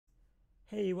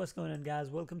Hey, what's going on guys?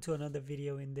 Welcome to another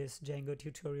video in this Django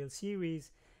tutorial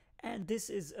series. And this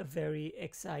is a very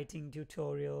exciting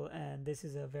tutorial and this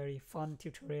is a very fun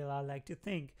tutorial, I like to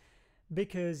think,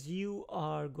 because you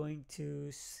are going to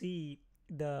see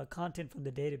the content from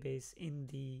the database in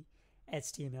the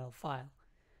HTML file.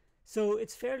 So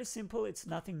it's fairly simple, it's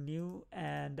nothing new,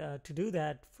 and to do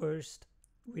that, first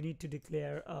we need to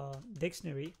declare a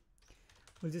dictionary.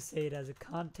 We'll just say it as a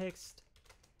context.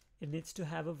 It needs to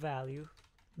have a value,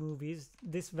 movies.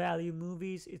 This value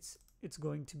movies, it's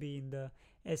going to be in the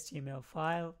HTML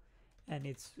file and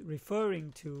it's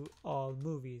referring to all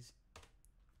movies.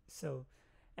 So,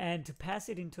 and to pass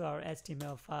it into our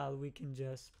HTML file, we can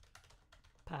just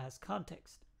pass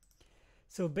context.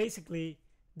 So basically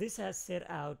this has set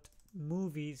out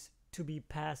movies to be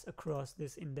passed across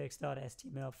this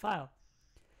index.html file.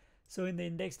 So in the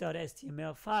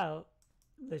index.html file,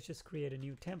 let's just create a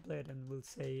new template and we'll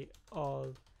say all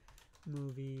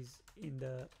movies in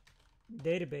the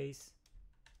database.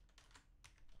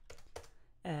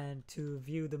 And to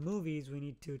view the movies, we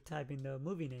need to type in the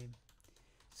movie name.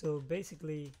 So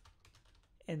basically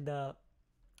in the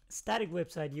static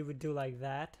website you would do like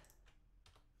that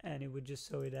and it would just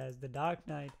show it as The Dark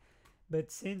Knight.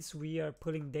 But since we are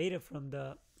pulling data from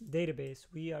the database,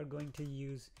 we are going to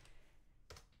use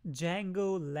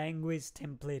Django Language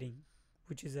templating,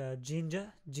 which is a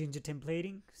Jinja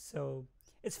templating. So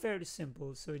it's fairly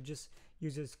simple. So it just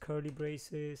uses curly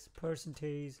braces,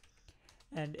 percentage,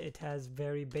 and it has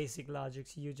very basic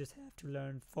logics. You just have to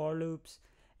learn for loops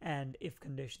and if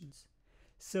conditions.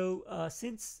 So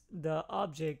since the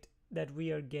object that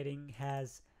we are getting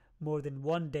has more than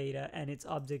one data and it's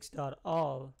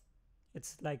objects.all,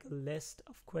 it's like a list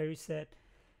of query set,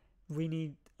 we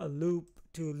need a loop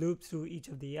to loop through each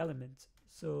of the elements.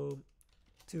 So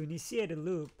to initiate a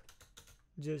loop,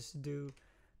 just do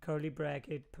curly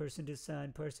bracket,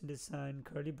 %sign,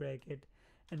 curly bracket,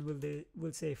 and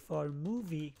we'll say for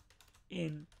movie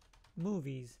in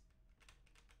movies.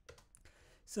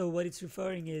 So what it's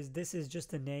referring is, this is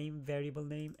just a name, variable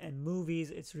name, and movies,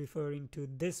 it's referring to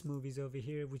this movies over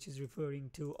here, which is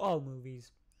referring to all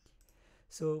movies.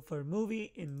 So for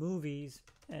movie in movies,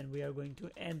 and we are going to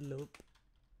end loop,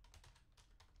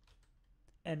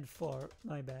 and for,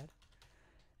 my bad.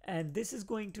 And this is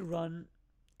going to run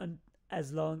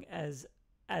as long as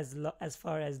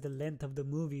far as the length of the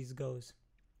movies goes.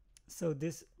 So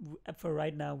this, for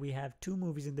right now, we have 2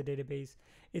 movies in the database.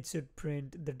 It should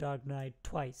print The Dark Knight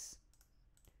twice.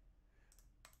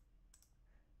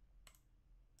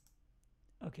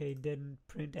 Okay, it didn't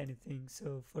print anything.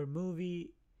 So for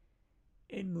movie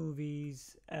in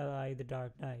movies, li The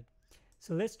Dark Knight.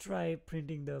 So let's try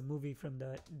printing the movie from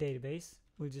the database.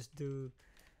 We'll just do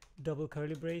double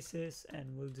curly braces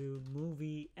and we'll do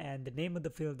movie and the name of the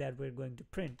field that we're going to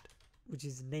print, which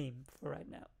is name for right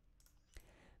now.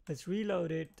 Let's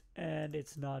reload it and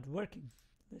it's not working.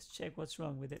 Let's check what's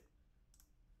wrong with it.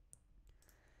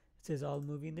 It says all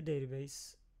movie in the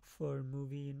database for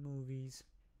movie in movies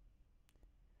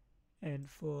and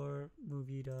for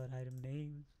movie.item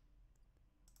name.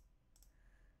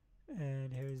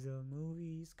 And here's the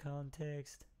movies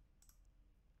context.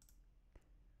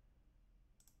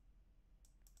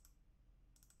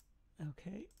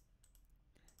 Okay.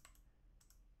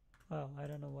 Well, I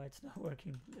don't know why it's not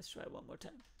working. Let's try one more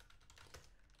time.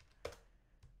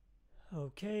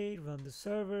 Okay, run the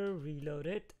server, reload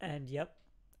it, and yep,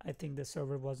 I think the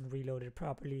server wasn't reloaded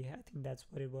properly. I think that's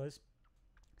what it was.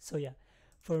 So yeah,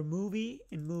 for movie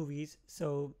in movies,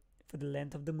 so for the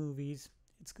length of the movies,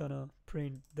 it's gonna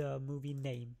print the movie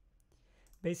name.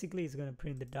 Basically, it's gonna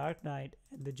print The Dark Knight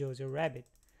and the Jojo Rabbit.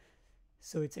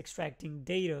 So it's extracting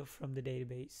data from the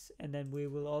database, and then we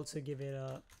will also give it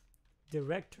a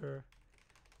director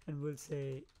and we'll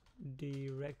say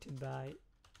directed by,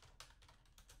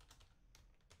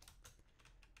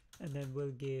 and then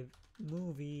we'll give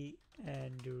movie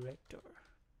and director.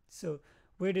 So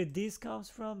where did these comes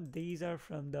from? These are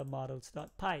from the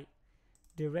models.py.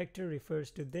 Director refers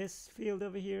to this field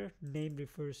over here, name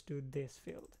refers to this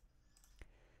field.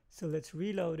 So let's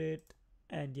reload it,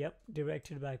 and yep,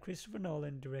 directed by Christopher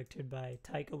Nolan, directed by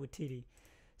Taika Waititi.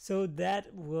 So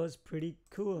that was pretty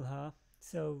cool, huh?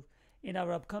 So in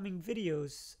our upcoming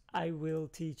videos, I will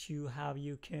teach you how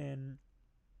you can,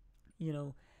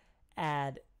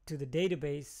 add to the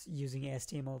database using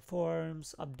HTML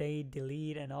forms, update,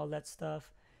 delete, and all that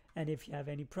stuff. And if you have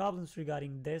any problems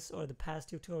regarding this or the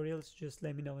past tutorials, just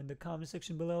let me know in the comment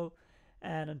section below.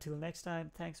 And until next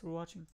time, thanks for watching.